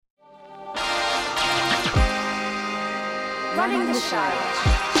Running the Show,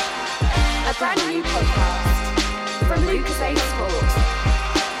 a brand new podcast from Lucozade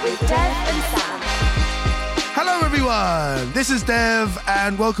Sport with Dev and Sam. Hello everyone, this is Dev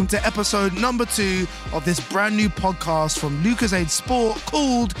and welcome to episode number 2 of this brand new podcast from Lucozade Sport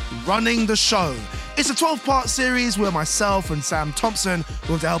called Running the Show. It's a 12-part series where myself and Sam Thompson,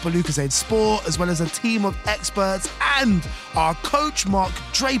 with the help of Lucozade Sport, as well as a team of experts and our coach Mark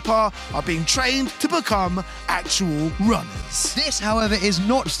Draper, are being trained to become actual runners. This, however, is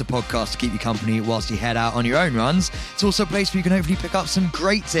not just a podcast to keep you company whilst you head out on your own runs. It's also a place where you can hopefully pick up some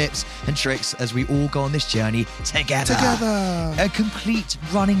great tips and tricks as we all go on this journey together. A complete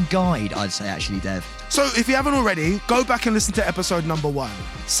running guide, I'd say, actually, Dev. So if you haven't already, go back and listen to episode number 1.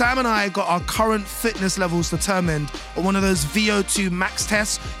 Sam and I got our current fitness levels determined on one of those VO2 max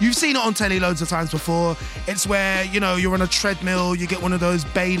tests. You've seen it on telly loads of times before. It's where, you're on a treadmill, you get one of those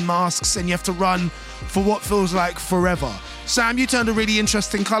Bane masks and you have to run for what feels like forever. Sam, you turned a really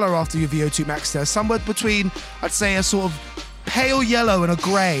interesting colour after your VO2 max test. Somewhere between, I'd say, a sort of pale yellow and a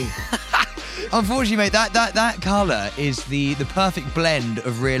grey. Unfortunately, mate, that colour is the perfect blend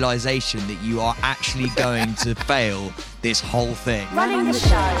of realisation that you are actually going to fail this whole thing. Running the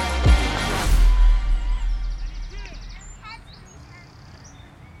Show.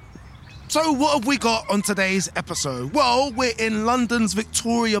 So what have we got on today's episode? Well, we're in London's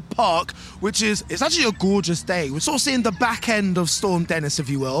Victoria Park, it's actually a gorgeous day. We're sort of seeing the back end of Storm Dennis, if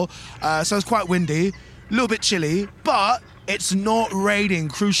you will. So it's quite windy, a little bit chilly, but it's not raining,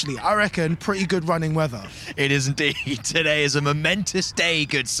 crucially. I reckon pretty good running weather. It is indeed. Today is a momentous day,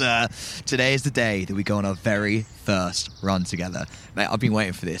 good sir. Today is the day that we go on our very first run together. Mate, I've been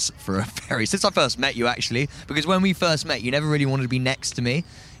waiting for this since I first met you, actually, because when we first met, you never really wanted to be next to me.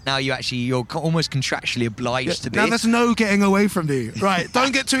 Now you're almost contractually obliged to be. Now there's no getting away from me. Right,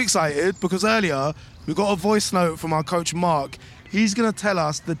 don't get too excited, because earlier we got a voice note from our coach Mark. He's going to tell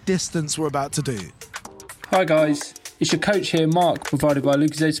us the distance we're about to do. Hi guys, it's your coach here, Mark, provided by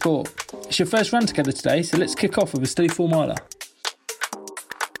Lucozade Sport. It's your first run together today, so let's kick off with a steady 4-miler.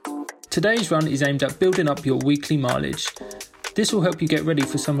 Today's run is aimed at building up your weekly mileage. This will help you get ready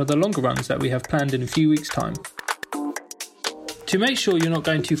for some of the longer runs that we have planned in a few weeks' time. To make sure you're not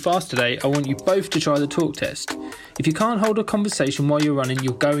going too fast today, I want you both to try the talk test. If you can't hold a conversation while you're running,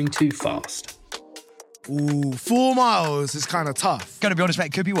 you're going too fast. Ooh, 4 miles is kind of tough. Gonna be honest,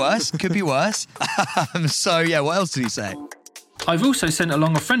 mate, could be worse. So, yeah, what else did he say? I've also sent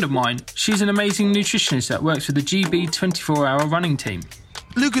along a friend of mine. She's an amazing nutritionist that works for the GB 24-hour running team.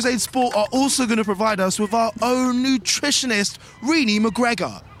 Lucozade Sport are also going to provide us with our own nutritionist, Renee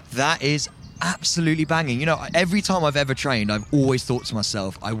McGregor. That is absolutely banging. Every time I've ever trained, I've always thought to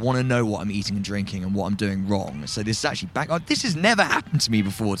myself, I want to know what I'm eating and drinking and what I'm doing wrong. So this is actually this has never happened to me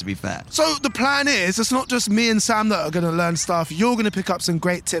before, to be fair. So the plan is, it's not just me and Sam that are going to learn stuff. You're going to pick up some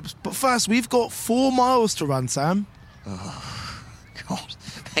great tips. But first, we've got 4 miles to run, Sam. Oh, God.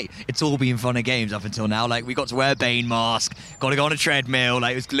 Hey, it's all been fun and games up until now. We got to wear a Bane mask, got to go on a treadmill,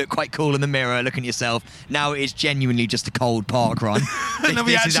 look quite cool in the mirror, looking at yourself. Now it is genuinely just a cold park run. And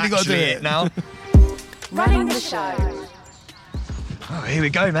we actually got to do it now. Running the Show. Oh, here we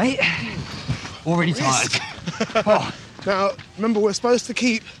go, mate. Already tired. Now, remember, we're supposed to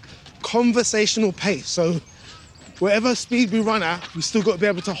keep conversational pace, so whatever speed we run at, we still got to be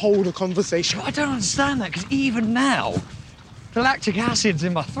able to hold a conversation. I don't understand that, because even now, the lactic acid's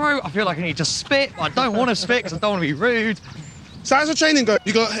in my throat. I feel like I need to spit. I don't want to spit because I don't want to be rude. So how's the training going?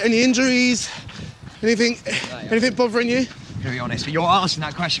 You got any injuries? Anything bothering you? To be honest, but you're asking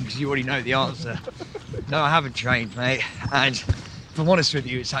that question because you already know the answer. No, I haven't trained, mate. And if I'm honest with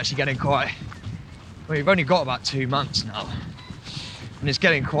you, it's actually getting quite... Well, we've only got about 2 months now. And it's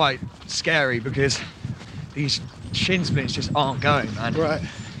getting quite scary because these shin splints just aren't going, man. Right.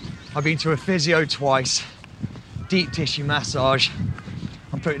 I've been to a physio twice. Deep tissue massage.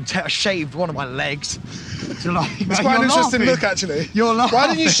 I shaved one of my legs. It's quite an interesting look, actually. You're laughing. Why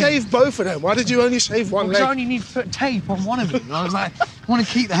didn't you shave both of them? Why did you only shave one leg? Because I only need to put tape on one of them. And I was like, I want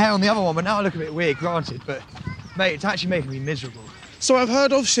to keep the hair on the other one, but now I look a bit weird, granted. But, mate, it's actually making me miserable. So I've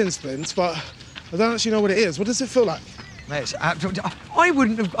heard of shin splints, but I don't actually know what it is. What does it feel like? Mate, it's absolutely...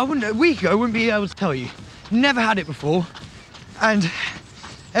 a week ago, I wouldn't be able to tell you. Never had it before. And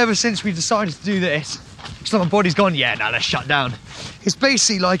ever since we decided to do this, so my body's gone, let's shut down. It's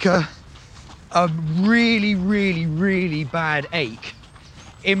basically like a really, really, really bad ache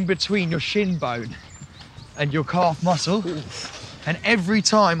in between your shin bone and your calf muscle. And every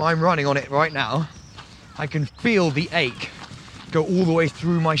time I'm running on it right now, I can feel the ache go all the way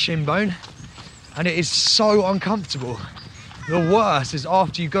through my shin bone. And it is so uncomfortable. The worst is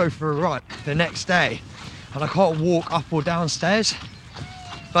after you go for a run the next day and I can't walk up or downstairs.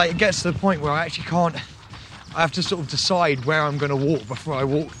 Like, it gets to the point where I actually can't, I have to sort of decide where I'm going to walk before I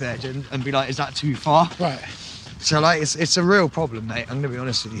walk there and be like, is that too far? Right. So like, it's a real problem, mate, I'm going to be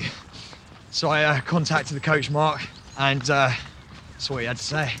honest with you. So I contacted the coach, Mark, and that's what he had to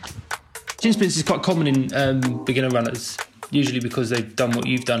say. Shin splints is quite common in beginner runners, usually because they've done what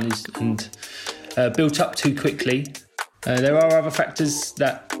you've done and built up too quickly. There are other factors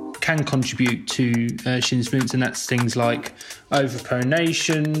that can contribute to shin splints, and that's things like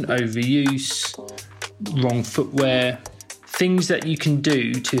overpronation, overuse, wrong footwear, things that you can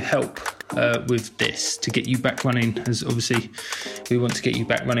do to help with this to get you back running, as obviously we want to get you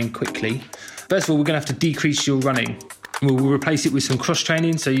back running quickly. First of all, we're going to have to decrease your running. We'll replace it with some cross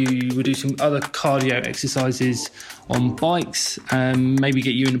training, so you will do some other cardio exercises on bikes, maybe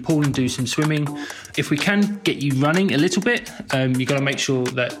get you in the pool and do some swimming. If we can get you running a little bit, you've got to make sure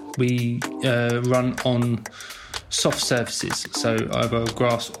that we run on soft surfaces, so either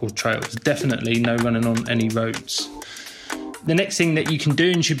grass or trails. Definitely no running on any roads. The next thing that you can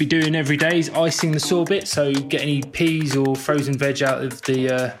do and should be doing every day is icing the sore bit, so get any peas or frozen veg out of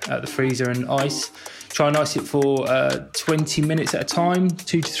the freezer and ice. Try and ice it for 20 minutes at a time,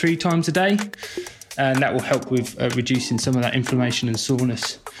 2 to 3 times a day, and that will help with reducing some of that inflammation and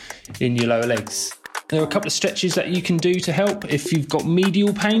soreness in your lower legs. There are a couple of stretches that you can do to help if you've got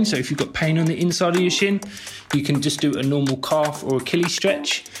medial pain, so if you've got pain on the inside of your shin, you can just do a normal calf or Achilles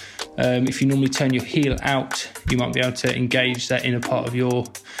stretch. If you normally turn your heel out, you might be able to engage that inner part of your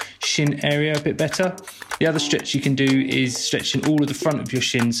shin area a bit better. The other stretch you can do is stretching all of the front of your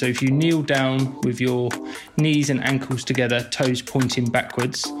shin. So if you kneel down with your knees and ankles together, toes pointing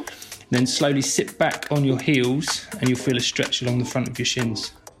backwards, then slowly sit back on your heels and you'll feel a stretch along the front of your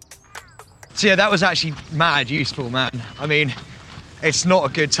shins. So yeah, that was actually mad useful, man. I mean, it's not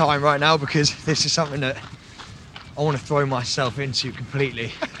a good time right now because this is something that I want to throw myself into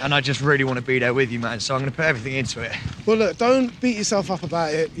completely, and I just really want to be there with you, man. So I'm going to put everything into it. Well, look, don't beat yourself up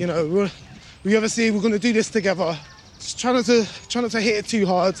about it. You know, we obviously we're going to do this together. Just try not to hit it too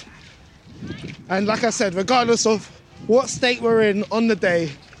hard. And like I said, regardless of what state we're in on the day,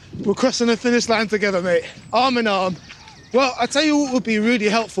 we're crossing the finish line together, mate, arm in arm. Well, I tell you what would be really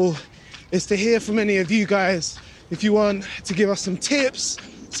helpful is to hear from any of you guys if you want to give us some tips,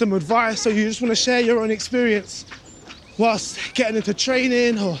 some advice, or you just want to share your own experience whilst getting into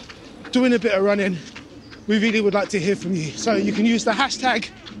training or doing a bit of running. We really would like to hear from you. So you can use the hashtag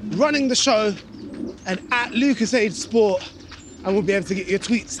running the show and at Lucas Aid Sport, and we'll be able to get your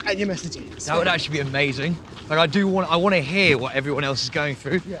tweets and your messages. That would actually be amazing. Like I want to hear what everyone else is going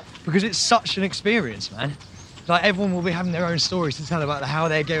through, because it's such an experience, man. Like everyone will be having their own stories to tell about how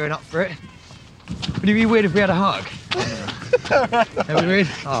they're gearing up for it. Would it be weird if we had a hug? That would be weird.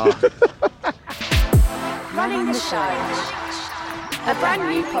 Oh. Running the Show, a brand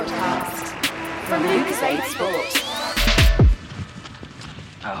new podcast from Lucas Aid Sport.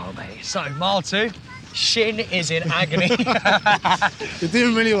 Oh, mate. So, mile 2, shin is in agony. You're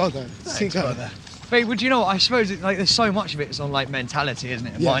doing really well, though. Thanks, brother. Mate, would you know what? I suppose there's so much of it is on like mentality, isn't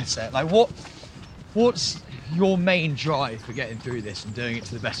it? And mindset. Like, what's your main drive for getting through this and doing it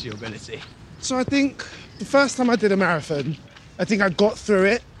to the best of your ability? So I think the first time I did a marathon, I think I got through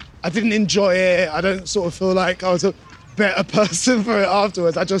it. I didn't enjoy it. I don't sort of feel like I was a better person for it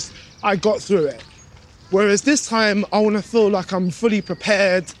afterwards. I got through it. Whereas this time, I want to feel like I'm fully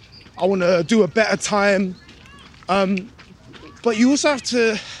prepared. I want to do a better time. But you also have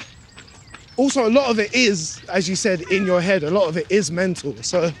to, a lot of it is, as you said, in your head. A lot of it is mental.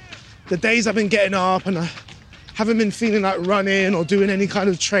 So the days I've been getting up and I haven't been feeling like running or doing any kind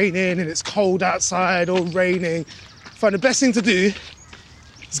of training and it's cold outside or raining, I find the best thing to do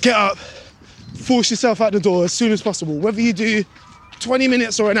is get up, force yourself out the door as soon as possible. Whether you do 20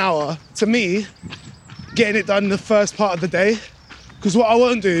 minutes or an hour, to me, getting it done the first part of the day. Because what I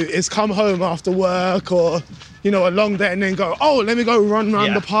won't do is come home after work or, you know, a long day and then go, oh, let me go run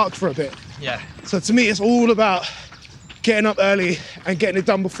around the park for a bit. Yeah. So to me, it's all about getting up early and getting it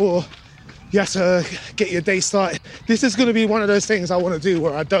done before you have to get your day started. This is going to be one of those things I want to do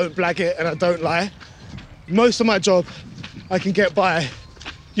where I don't blag it and I don't lie. Most of my job, I can get by.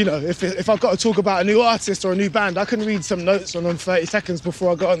 You know, if I've got to talk about a new artist or a new band, I can read some notes on them 30 seconds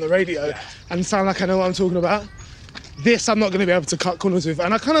before I go on the radio and sound like I know what I'm talking about. This, I'm not going to be able to cut corners with,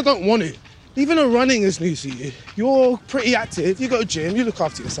 and I kind of don't want to. Even though running is new to you, you're pretty active, you go to gym, you look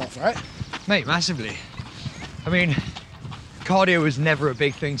after yourself, right? Mate, massively. I mean, cardio was never a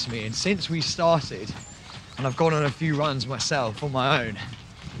big thing to me, and since we started, and I've gone on a few runs myself on my own,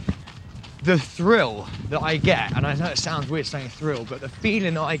 the thrill that I get, and I know it sounds weird saying thrill, but the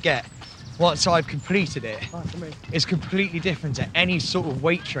feeling that I get once I've completed it, is completely different to any sort of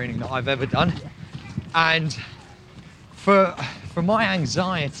weight training that I've ever done. And for my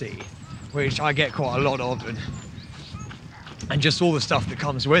anxiety, which I get quite a lot of, and just all the stuff that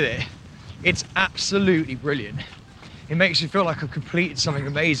comes with it, it's absolutely brilliant. It makes you feel like I've completed something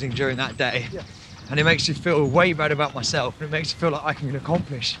amazing during that day. And it makes you feel way better about myself, and it makes you feel like I can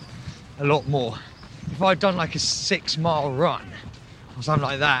accomplish a lot more. If I'd done like a 6-mile run or something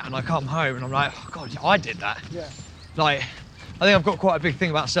like that, and I come home and I'm like, oh God, I did that. Like, I think I've got quite a big thing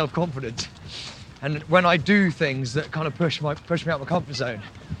about self-confidence. And when I do things that kind of push me out of my comfort zone,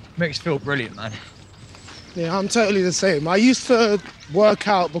 it makes me feel brilliant, man. Yeah, I'm totally the same. I used to work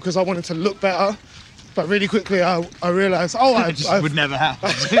out because I wanted to look better, but really quickly I realised, I would never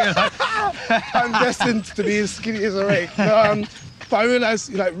happen. I'm destined to be as skinny as a rake. But I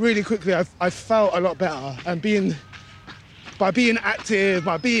realised, like, really quickly, I felt a lot better, and by being active,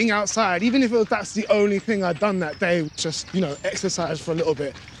 by being outside, even if that's the only thing I'd done that day, just exercise for a little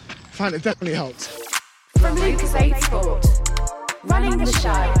bit, I found it definitely helped. From Lucas 8 Sport, running the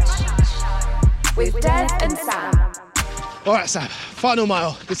show with Dev and Sam. All right, Sam, final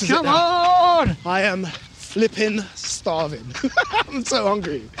mile. This is Come it now. on! I am flipping starving. I'm so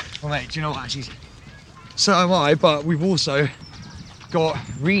hungry. Well, mate, do you know what, actually? So am I, but we've also got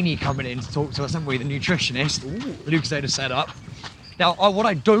Rini coming in to talk to us, haven't we? The nutritionist. Lucas 8 has set up. Now, what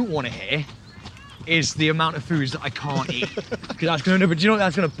I don't want to hear is the amount of foods that I can't eat. But do you know what,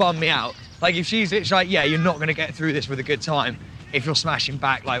 that's going to bum me out? Like, if she's like, yeah, you're not going to get through this with a good time if you're smashing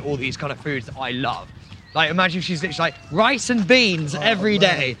back, like, all these kind of foods that I love. Like, imagine if she's literally like, rice and beans every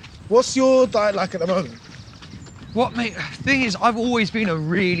day. What's your diet like at the moment? What, mate, thing is, I've always been a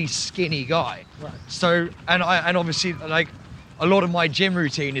really skinny guy. Right. So, and obviously, like, a lot of my gym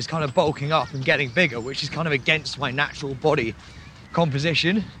routine is kind of bulking up and getting bigger, which is kind of against my natural body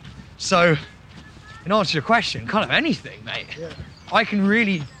composition. So, in answer to your question, kind of anything, mate. Yeah. I can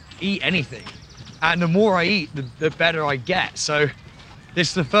really eat anything. And the more I eat, the better I get. So, this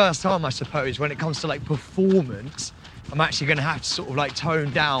is the first time, I suppose, when it comes to, like, performance, I'm actually going to have to sort of, like,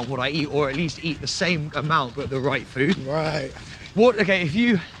 tone down what I eat, or at least eat the same amount but the right food. Right. Okay, if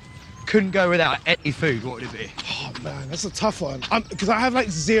you couldn't go without any food, what would it be? Oh man, that's a tough one. Because I have like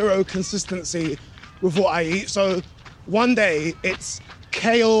zero consistency with what I eat. So one day it's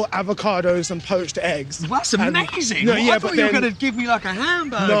kale, avocados, and poached eggs. That's amazing. No, I yeah, thought but you were then, going to give me like a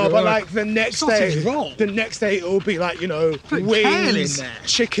hamburger. no, but like the next sausage day, roll. it will be like, Put wings, kale in there.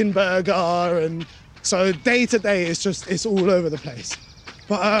 chicken burger, and so day to day it's all over the place.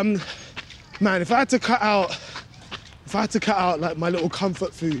 But man, if I had to cut out like my little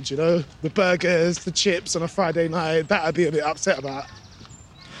comfort foods, the burgers, the chips on a Friday night, that I'd be a bit upset about.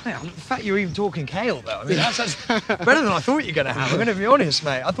 Yeah, the fact you're even talking kale though, I mean, that's better than I thought you were going to have. I'm going to be honest,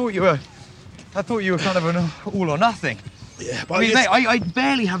 mate. I thought you were kind of an all or nothing. Yeah, but I mean, mate, I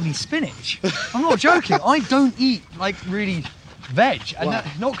barely have any spinach. I'm not joking. I don't eat like really veg, and Wow.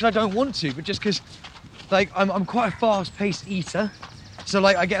 not because I don't want to, but just because like I'm quite a fast-paced eater. So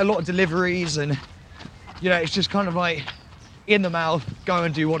like I get a lot of deliveries, and it's just kind of like in the mouth, go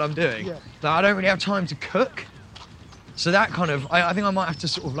and do what I'm doing. Yeah. So I don't really have time to cook. So that kind of, I think I might have to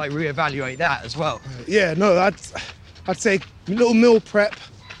sort of like reevaluate that as well. Yeah, no, I'd say little meal prep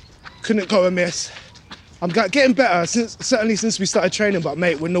couldn't go amiss. I'm getting better certainly since we started training, but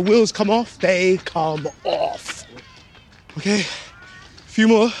mate, when the wheels come off, they come off. Okay, few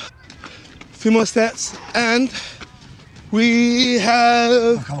more steps, and we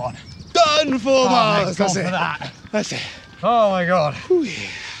have Come on. done 4 miles. Thank God That's it. for that. That's it. Oh my God.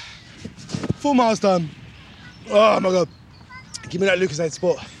 4 miles done. Oh my God. Give me that Lucas 8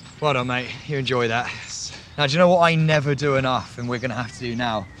 Sport. Well done, mate. You enjoy that. Now, do you know what I never do enough, and we're going to have to do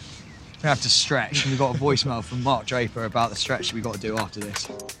now? We're going to have to stretch, and we've got a voicemail from Mark Draper about the stretch that we've got to do after this.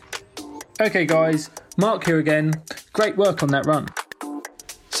 Okay guys, Mark here again. Great work on that run.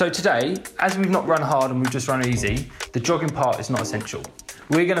 So today, as we've not run hard and we've just run easy, the jogging part is not essential.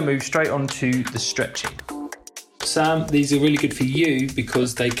 We're going to move straight on to the stretching. Sam, these are really good for you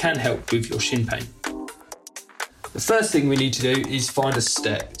because they can help with your shin pain. The first thing we need to do is find a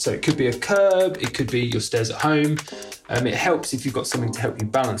step. So it could be a curb, it could be your stairs at home. It helps if you've got something to help you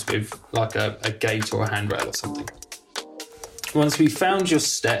balance with, like a gate or a handrail or something. Once we've found your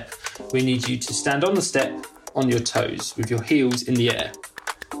step, we need you to stand on the step on your toes with your heels in the air.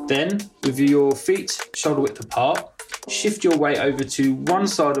 Then, with your feet shoulder width apart, shift your weight over to one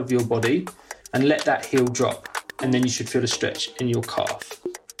side of your body and let that heel drop. And then you should feel a stretch in your calf.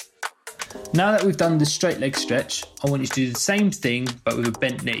 Now that we've done the straight leg stretch, I want you to do the same thing but with a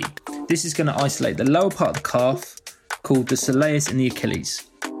bent knee. This is going to isolate the lower part of the calf, called the soleus and the Achilles.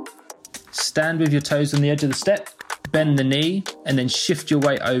 Stand with your toes on the edge of the step, bend the knee, and then shift your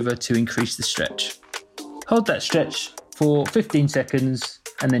weight over to increase the stretch. Hold that stretch for 15 seconds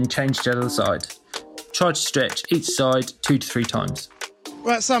and then change to the other side. Try to stretch each side 2 to 3 times.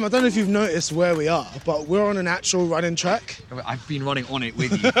 Right, Sam, I don't know if you've noticed where we are, but we're on an actual running track. I've been running on it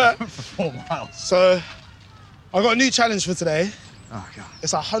with you for 4 miles. So I've got a new challenge for today. Oh, God.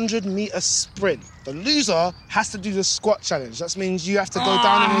 It's a 100-metre sprint. The loser has to do the squat challenge. That means you have to go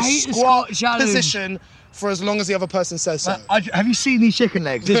down in a squat position for as long as the other person says so. Have you seen these chicken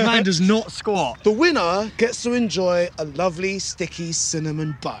legs? This man does not squat. The winner gets to enjoy a lovely, sticky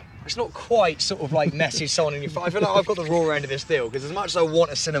cinnamon bun. It's not quite sort of like message someone in your face. I feel like I've got the raw end of this deal, because as much as I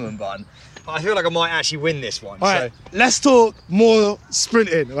want a cinnamon bun, I feel like I might actually win this one. All right, let's talk more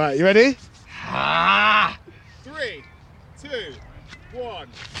sprinting. All right, you ready? 3, 2, 1,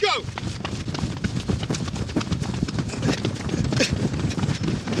 go!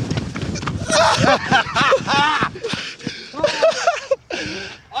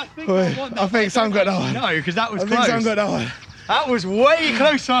 I think Sam got that one. No, because that was I close. think Sam got that one. That was way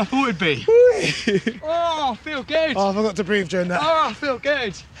closer than I thought it'd be. Oh, I feel good. Oh, I forgot to breathe during that. Oh, I feel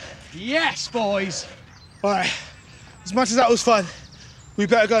good. Yes, boys. All right, as much as that was fun, we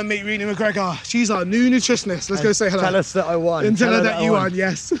better go and meet Renee McGregor. She's our new nutritionist. Let's go say hello. Tell us that I won. And tell her that you won,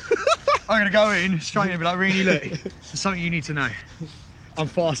 yes. I'm going to go in straight and be like, Renee, look, there's something you need to know. I'm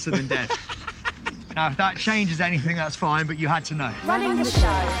faster than death. Now, if that changes anything, that's fine, but you had to know. Running the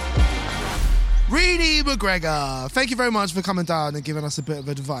show. Renee McGregor, thank you very much for coming down and giving us a bit of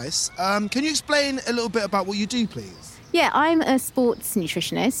advice. Can you explain a little bit about what you do, please? Yeah, I'm a sports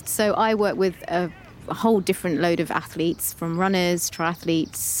nutritionist, so I work with a whole different load of athletes, from runners,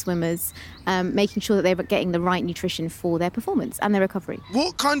 triathletes, swimmers, making sure that they're getting the right nutrition for their performance and their recovery.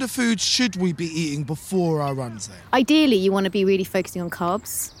 What kind of food should we be eating before our runs then? Ideally, you want to be really focusing on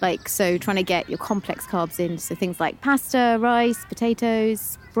carbs, so trying to get your complex carbs in, so things like pasta, rice,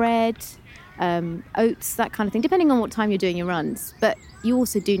 potatoes, bread, oats, that kind of thing, depending on what time you're doing your runs. But you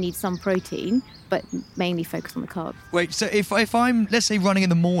also do need some protein, but mainly focus on the carbs. Wait, so if I'm, let's say, running in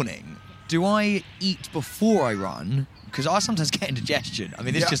the morning, do I eat before I run? Because I sometimes get indigestion. I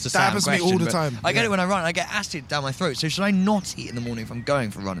mean, this is just a sad question. That happens to me all the time. I get it when I run. I get acid down my throat. So should I not eat in the morning if I'm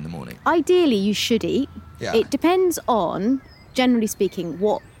going for a run in the morning? Ideally, you should eat. Yeah. It depends on, generally speaking,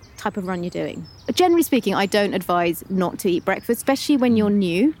 what type of run you're doing. Generally speaking, I don't advise not to eat breakfast, especially when you're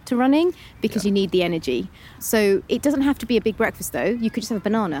new to running, because you need the energy. So it doesn't have to be a big breakfast, though. You could just have a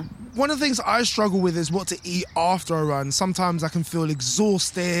banana. One of the things I struggle with is what to eat after a run. Sometimes I can feel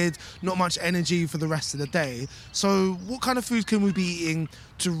exhausted, not much energy for the rest of the day. So what kind of food can we be eating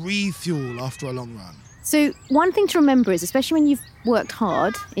to refuel after a long run? So one thing to remember is, especially when you've worked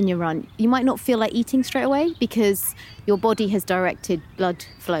hard in your run, you might not feel like eating straight away because your body has directed blood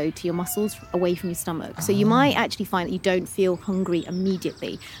flow to your muscles away from your stomach. So you might actually find that you don't feel hungry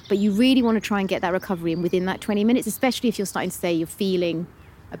immediately, but you really want to try and get that recovery in within that 20 minutes, especially if you're starting to say you're feeling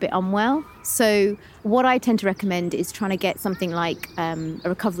a bit unwell. So what I tend to recommend is trying to get something like a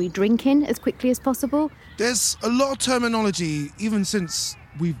recovery drink in as quickly as possible. There's a lot of terminology, even since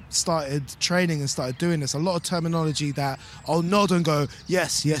we've started training and started doing this, a lot of terminology that I'll nod and go,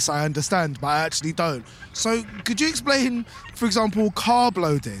 yes, I understand, but I actually don't. So could you explain, for example, carb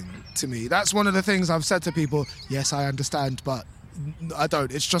loading to me? That's one of the things I've said to people, yes, I understand, but I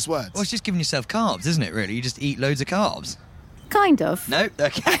don't. It's just words. Well, it's just giving yourself carbs, isn't it, really? You just eat loads of carbs. Kind of. No?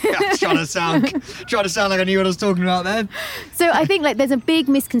 Okay. I was trying to sound like I knew what I was talking about then. So I think there's a big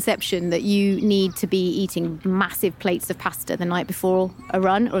misconception that you need to be eating massive plates of pasta the night before a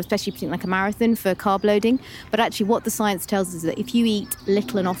run, or especially something like a marathon, for carb loading. But actually what the science tells us is that if you eat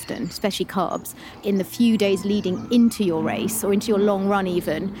little and often, especially carbs, in the few days leading into your race or into your long run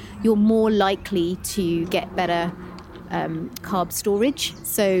even, you're more likely to get better carb storage.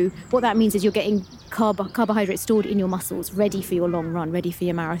 So what that means is you're getting carbohydrates stored in your muscles, ready for your long run, ready for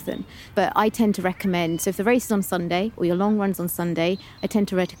your marathon. But I tend to recommend, so if the race is on Sunday or your long run's on Sunday, I tend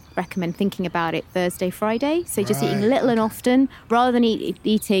to recommend thinking about it Thursday, Friday. So just eating little and often, rather than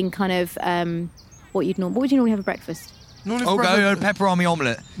eating kind of what would you normally have for breakfast? Pepperami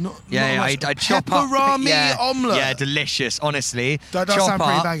omelette. I chop up. Pepperami omelette. Yeah, delicious, honestly. That does sound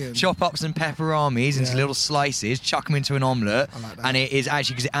pretty banging. Chop up some pepperamis into little slices, chuck them into an omelette, like that. and it is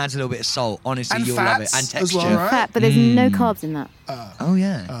actually, because it adds a little bit of salt, honestly, And you'll fats love it. And texture. as well, right? Fat, but there's no carbs in that. Oh,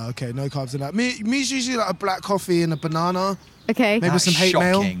 yeah. Okay, no carbs in that. Me's usually like a black coffee and a banana. Okay. Maybe That's some hate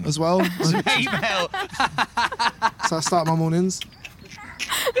mail shocking. as well. Hate mail. So I start my mornings.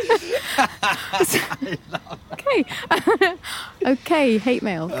 Okay. Okay, hate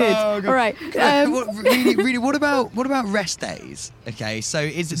mail. Good. Oh, God. All right. Really, what about rest days? Okay, so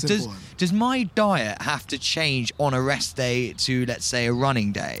does my diet have to change on a rest day to, let's say, a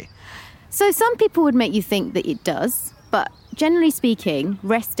running day? So some people would make you think that it does, but generally speaking,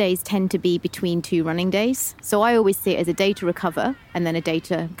 rest days tend to be between 2 running days. So I always see it as a day to recover and then a day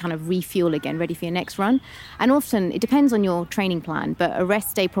to kind of refuel again, ready for your next run. And often it depends on your training plan, but a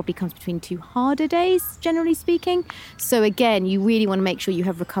rest day probably comes between 2 harder days, generally speaking. So again, you really want to make sure you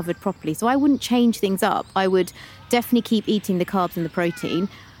have recovered properly. So I wouldn't change things up. I would definitely keep eating the carbs and the protein.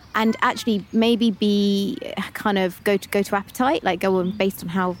 And actually maybe be kind of go to appetite, like go on based on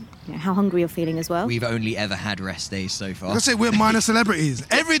how hungry you're feeling as well. We've only ever had rest days so far. I say we're minor celebrities.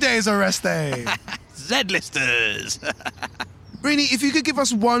 Every day is a rest day. Z-listers. Rini, if you could give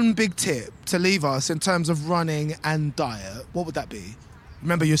us one big tip to leave us in terms of running and diet, what would that be?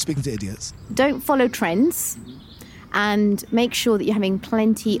 Remember, you're speaking to idiots. Don't follow trends. And make sure that you're having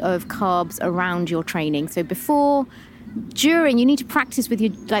plenty of carbs around your training. So during, you need to practice with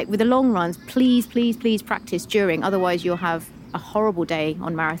with the long runs. Please practice during. Otherwise, you'll have a horrible day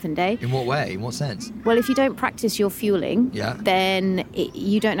on marathon day. In what way? In what sense? Well, if you don't practice your fueling, then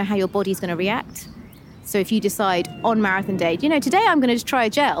you don't know how your body's going to react. So if you decide on marathon day, today I'm going to just try a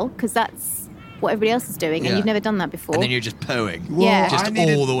gel because that's what everybody else is doing, and you've never done that before. And then you're just pooing. Yeah. Just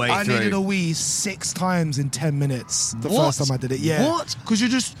all the way through. I needed a wee 6 times in 10 minutes the first time I did it. Yeah. What? Because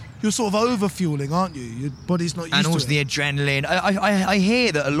you're sort of over-fueling, aren't you? Your body's not used to it. And also the adrenaline. I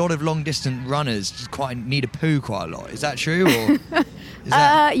hear that a lot of long-distance runners just need a poo quite a lot. Is that true? Or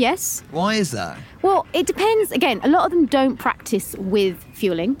yes. Why is that? Well, it depends. Again, a lot of them don't practice with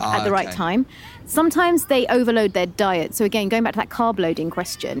fueling at the right time. Sometimes they overload their diet. So again, going back to that carb loading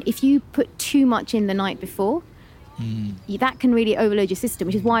question, if you put too much in the night before, that can really overload your system,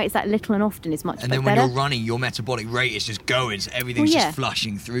 which is why it's that little and often is much better. And then when you're running, your metabolic rate is just going, so everything's just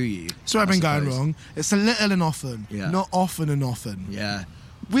flushing through you. So I've been going wrong. It's a little and often, not often and often. Yeah.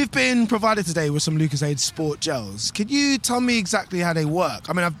 We've been provided today with some Lucozade Sport gels. Can you tell me exactly how they work?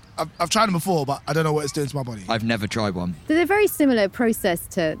 I mean, I've tried them before, but I don't know what it's doing to my body. I've never tried one. So they're a very similar process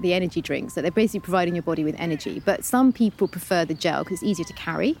to the energy drinks. So they're basically providing your body with energy. But some people prefer the gel because it's easier to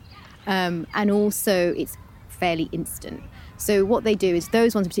carry. And also it's fairly instant. So what they do is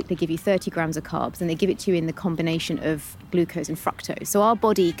those ones in particular give you 30 grams of carbs, and they give it to you in the combination of glucose and fructose. So our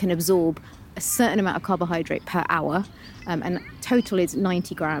body can absorb a certain amount of carbohydrate per hour, and total is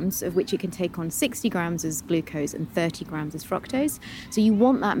 90 grams, of which it can take on 60 grams as glucose and 30 grams as fructose. So you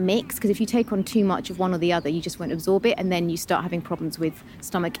want that mix, because if you take on too much of one or the other, you just won't absorb it, and then you start having problems with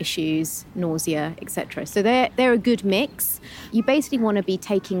stomach issues, nausea, etc. So they're a good mix. You basically want to be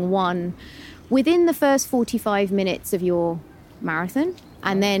taking one within the first 45 minutes of your marathon,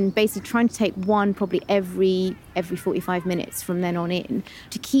 and then basically trying to take one probably every 45 minutes from then on in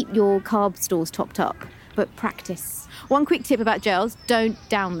to keep your carb stores topped up. But practice. One quick tip about gels: don't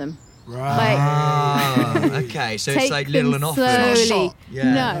down them. Right. Okay, so it's like little and often. Slowly.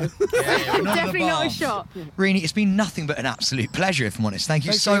 Yeah. No. Definitely not a shot. Rini, it's been nothing but an absolute pleasure, if I'm honest. Thank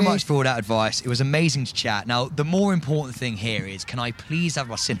you so much for all that advice. It was amazing to chat. Now, the more important thing here is, can I please have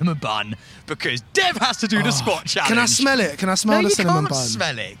my cinnamon bun? Because Dev has to do the squat challenge. Can I smell it? Can I smell the cinnamon bun? No, you can't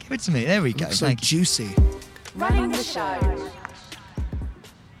smell it. Give it to me. There we go. So Thank you. juicy. Running the show.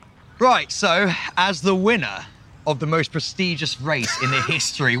 Right, so as the winner of the most prestigious race in the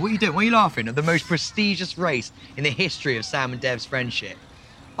history. What are you doing? What are you laughing at? The most prestigious race in the history of Sam and Dev's friendship.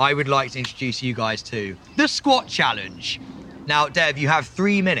 I would like to introduce you guys to the squat challenge. Now, Dev, you have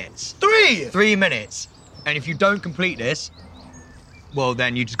 3 minutes. 3 minutes. And if you don't complete this, well,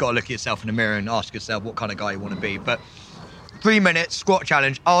 then you just got to look at yourself in the mirror and ask yourself what kind of guy you want to be. But 3 minutes, squat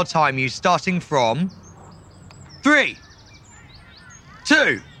challenge. I'll time you starting from 3,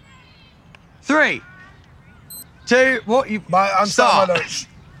 2, 3, 2, what you... I'm start. starting my notes.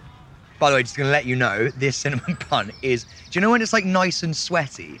 By the way, just going to let you know, this cinnamon bun is... Do you know when it's like nice and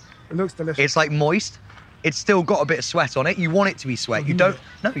sweaty? It looks delicious. It's like moist. It's still got a bit of sweat on it. You want it to be sweat. You don't...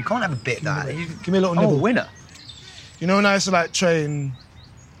 No, you can't have a bit of that. Give me a little I'm a nibble. winner. You know when I used to train,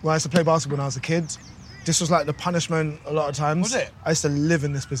 when I used to play basketball when I was a kid, this was like the punishment a lot of times. Was it? I used to live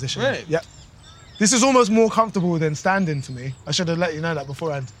in this position. Really? Yep. This is almost more comfortable than standing for me. I should have let you know that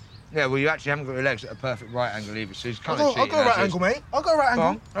beforehand. Yeah, well, you actually haven't got your legs at a perfect right angle either, so it's kind I'll of go right angle, mate. I'll go right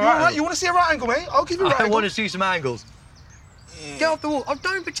angle. You want to see a right angle, mate? I'll give you a right I angle. want to see some angles. Get off the wall. Oh,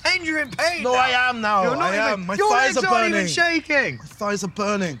 don't pretend you're in pain. No, now. I am now. You're not I am. My your thighs legs are aren't even burning. shaking. My thighs are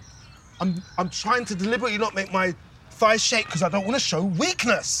burning. I'm trying to deliberately not make my thighs shake because I don't want to show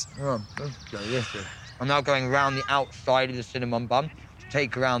weakness. Oh, let's go, yes, sir. I'm now going around the outside of the cinnamon bun to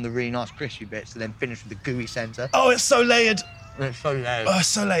take around the really nice crispy bits, and then finish with the gooey centre. Oh, it's so layered. And it's so layered. Oh, it's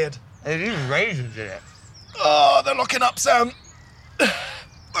so layered. And there's even raisins in it. Oh, they're locking up, Sam.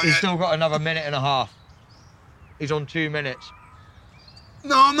 He's still got another minute and a half. He's on 2 minutes.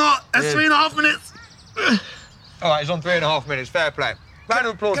 No, I'm not. That's Yeah. 3.5 minutes. All right, he's on 3.5 minutes. Fair play. Round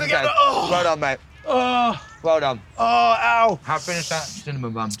of applause Can I again. get the- oh. Well done, mate. Oh, Well done. ow. How finished that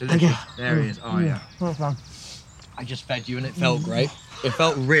cinnamon bun? Delicious. There he is. Oh, yeah. I just fed you and it felt great. It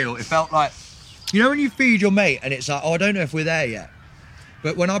felt real. It felt like, you know when you feed your mate and it's like, oh, I don't know if we're there yet.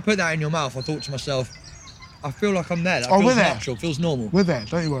 But when I put that in your mouth, I thought to myself, I feel like I'm there. That Oh, feels we're there. natural, feels normal. We're there.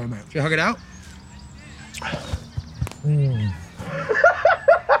 Don't you worry, mate. Should we hug it out?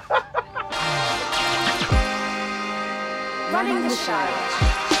 Running the Show.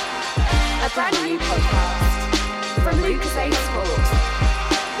 A brand new podcast from Lucas Aid Sport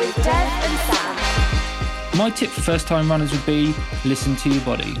with Dev and Sam. My tip for first-time runners would be listen to your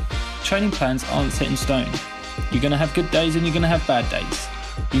body. Training plans aren't set in stone. You're going to have good days and you're going to have bad days.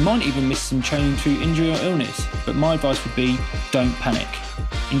 You might even miss some training through injury or illness, but my advice would be don't panic.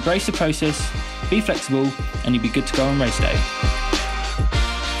 Embrace the process, be flexible, and you'll be good to go on race day.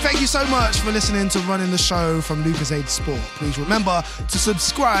 Thank you so much for listening to Running the Show from Lucas Aid Sport. Please remember to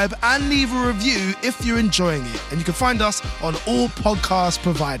subscribe and leave a review if you're enjoying it. And you can find us on all podcast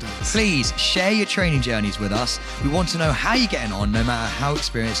providers. Please share your training journeys with us. We want to know how you're getting on, no matter how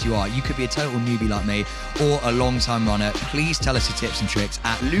experienced you are. You could be a total newbie like me or a long-time runner. Please tell us your tips and tricks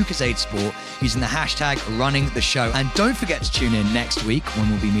at Lucas Aid Sport using the hashtag Running the Show. And don't forget to tune in next week when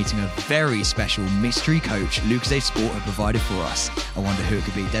we'll be meeting a very special mystery coach Lucas Aid Sport have provided for us. I wonder who it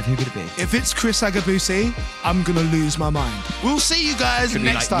could be. Dev, who could it be? If it's Chris Agabusi, I'm going to lose my mind. We'll see you guys Could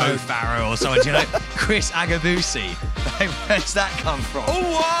next be like time. Mo Farah or someone, you know? Chris Agabusi. Like, where's that come from? Oh,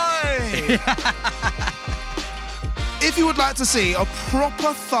 why? If you would like to see a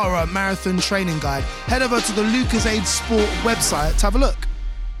proper thorough marathon training guide, head over to the Lucas Aid Sport website to have a look.